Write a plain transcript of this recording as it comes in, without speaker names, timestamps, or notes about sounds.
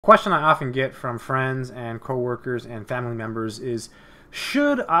Question I often get from friends and coworkers and family members is,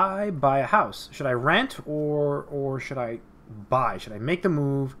 should I buy a house? Should I rent or should I buy? Should I make the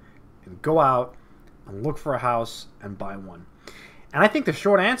move and go out and look for a house and buy one? And I think the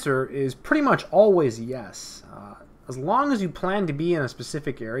short answer is pretty much always yes. As long as you plan to be in a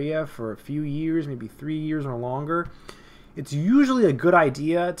specific area for a few years, maybe 3 years or longer, it's usually a good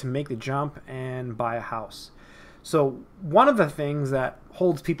idea to make the jump and buy a house. So one of the things that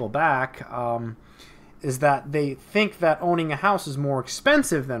holds people back is that they think that owning a house is more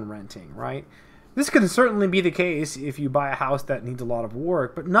expensive than renting, right? This can certainly be the case if you buy a house that needs a lot of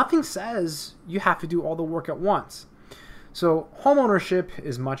work, but nothing says you have to do all the work at once. So homeownership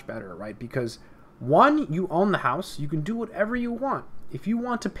is much better, right? Because one, you own the house, you can do whatever you want. If you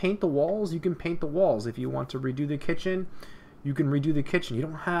want to paint the walls, you can paint the walls. If you want to redo the kitchen, you can redo the kitchen. You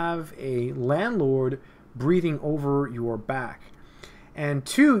don't have a landlord breathing over your back. And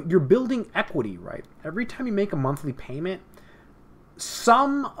two, you're building equity, right? Every time you make a monthly payment,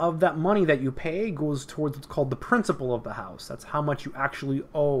 some of that money that you pay goes towards what's called the principal of the house. That's how much you actually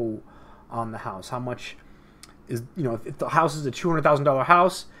owe on the house. How much is, if the house is a $200,000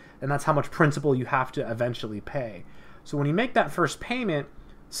 house, then that's how much principal you have to eventually pay. So when you make that first payment,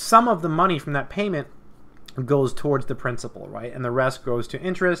 some of the money from that payment goes towards the principal, right? And the rest goes to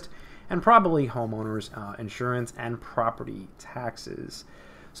interest and probably homeowners insurance and property taxes.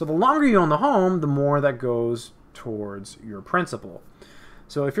 So the longer you own the home, the more that goes towards your principal.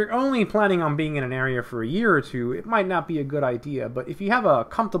 So if you're only planning on being in an area for a year or two, it might not be a good idea. But if you have a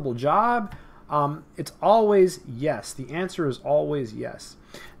comfortable job, it's always yes. The answer is always yes.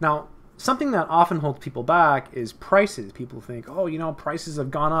 Now, something that often holds people back is prices. People think, oh, prices have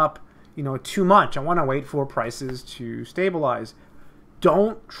gone up, too much. I want to wait for prices to stabilize.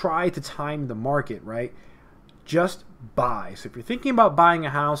 Don't try to time the market, right? Just buy. So if you're thinking about buying a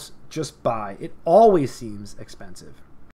house, just buy. It always seems expensive.